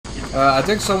I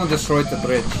think someone destroyed the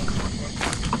bridge.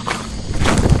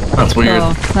 That's weird.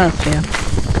 Oh, that's yeah.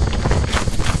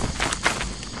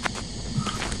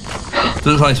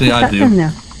 Doesn't sound like something I do.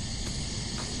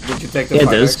 Did you take the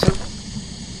fire exit?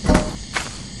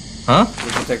 Huh?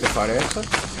 Did you take the fire exit?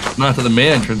 No, I took the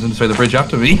main entrance and destroyed the bridge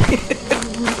after me.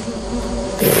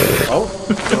 Oh,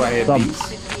 do I hit bees?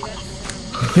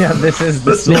 Yeah, this is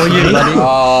the slow you, buddy.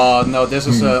 Oh no, this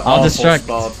is a I'll awful distract.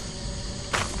 spot.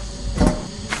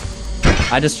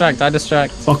 I distract.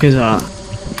 Fuck is that?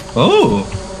 Oh!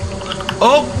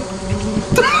 Oh!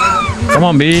 Come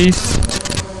on, bees.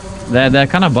 They're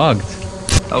kind of bugged.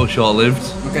 That was short-lived.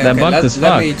 Okay, They're bugged as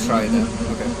fuck. let me try that.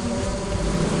 Okay.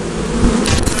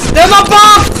 They're not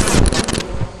bugged!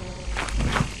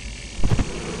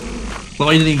 No,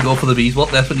 you didn't even go for the bees. What?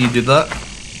 That's when you did that.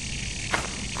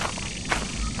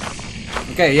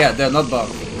 Okay, yeah, they're not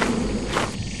bugged.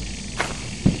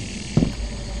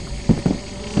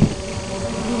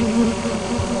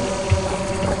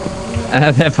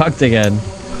 They're bugged again.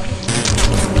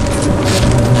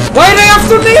 Why are they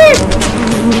after me?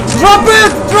 Drop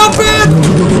it! Drop it!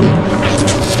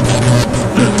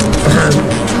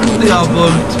 They are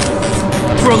bugged.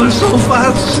 Bro, they're so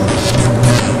fast.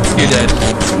 You're dead.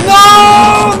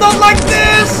 No! Not like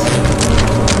this!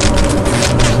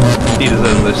 He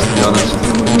deserves this, to be honest.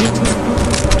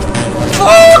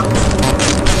 Fuck!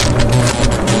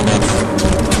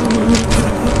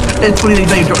 It's funny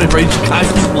that you dropped the bridge. Guys,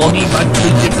 he's walking back to the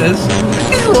ship.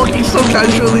 He's walking so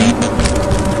casually.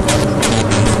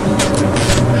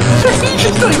 He's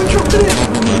just not even dropping it.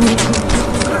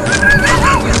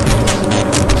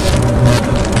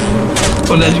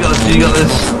 Oh, Ned, you got this. You got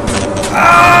this.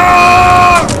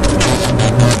 Ah!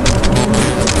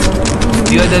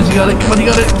 You got it, Ned. You got it. Come on, you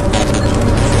got it.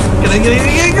 Get in, get in,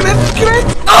 get in, get in, get in.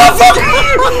 Oh, fuck!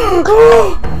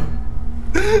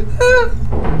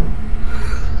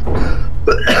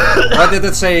 Why did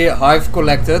it say hive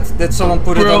collected? Did someone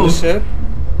put it on the ship?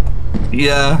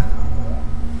 Yeah.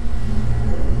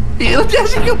 Yeah,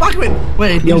 Jesse, go back with.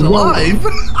 Wait, he's alive.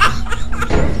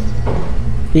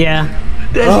 Yeah.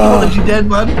 Des, he wanted you dead,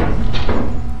 man.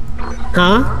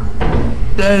 Huh?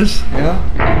 Des.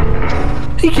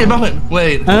 Yeah? He came back and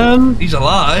wait. He's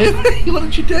alive. He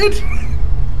wanted you dead.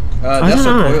 There's a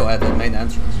coil at the main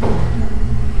entrance.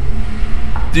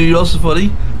 Dude, you're also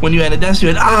funny. When you entered Des, you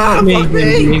went, ah, fuck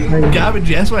me. Gavin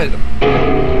Jess went,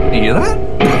 you hear that?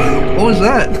 What was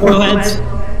that?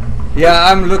 Yeah,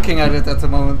 I'm looking at it at the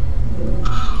moment.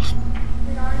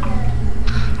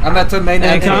 I'm at the main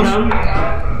entrance.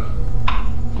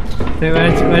 Wait, where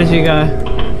did you go?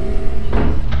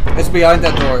 It's behind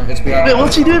that door. It's behind. Wait,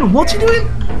 what's he doing? What's he doing?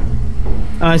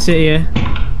 Oh, I see you.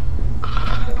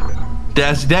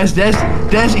 Des,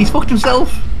 he's fucked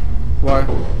himself. Why?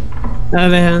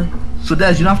 Over here. So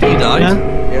Des, you know after he died,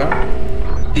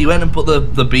 Yeah? he went and put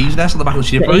the bee's nest on the back of the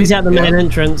ship, right? He's at the main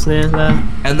entrance near there.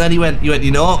 And then he went,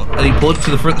 you know what? And he pulled it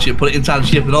to the front of the ship, put it inside the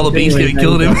ship, and all the bees came and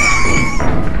killed him.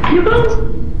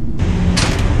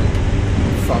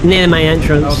 Fuck. Near my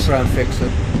entrance. I'll try and fix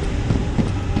it.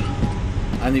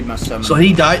 I need my summon. So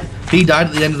he died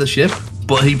at the end of the ship,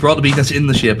 but he brought the bee's nest in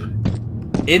the ship.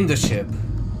 In the ship?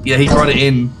 Yeah, he brought it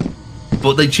in,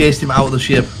 but they chased him out of the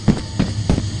ship.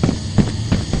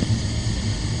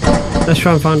 Let's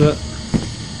try and find it.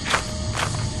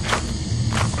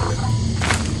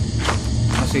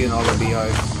 I see another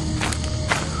beehive.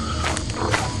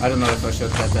 I don't know if I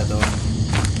should get that though.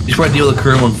 You should deal with the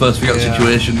current one first, figure out the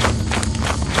situation.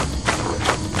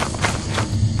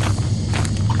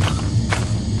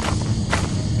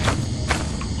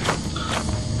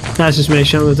 That's just me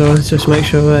shutting the door, just make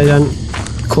sure they don't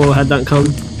call ahead don't come.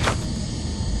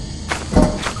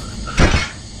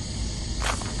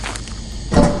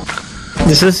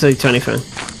 This is the 20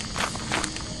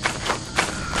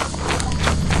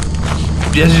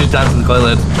 Jess is just dancing in the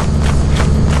toilet.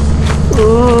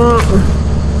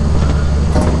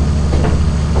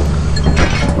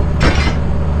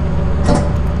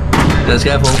 Des,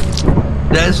 careful.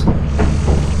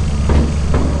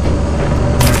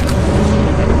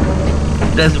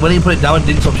 Des, when he put it down, it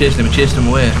didn't stop chasing him. It chased him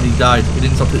away, and he died. It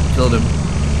didn't stop it, killed him.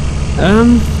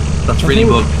 That's really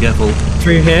bug. Careful.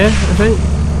 Through here, I think.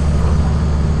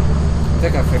 I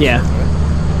think I fixed it, right?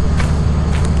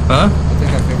 Huh? I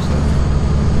think I fixed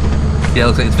it. Yeah, it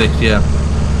looks like it's fixed. Yeah.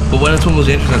 But when someone was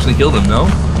interested, actually killed them. No.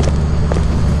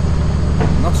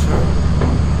 Not sure.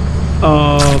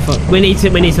 Oh fuck. We need to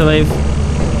leave.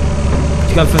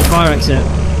 To go for the fire exit.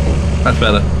 That's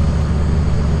better.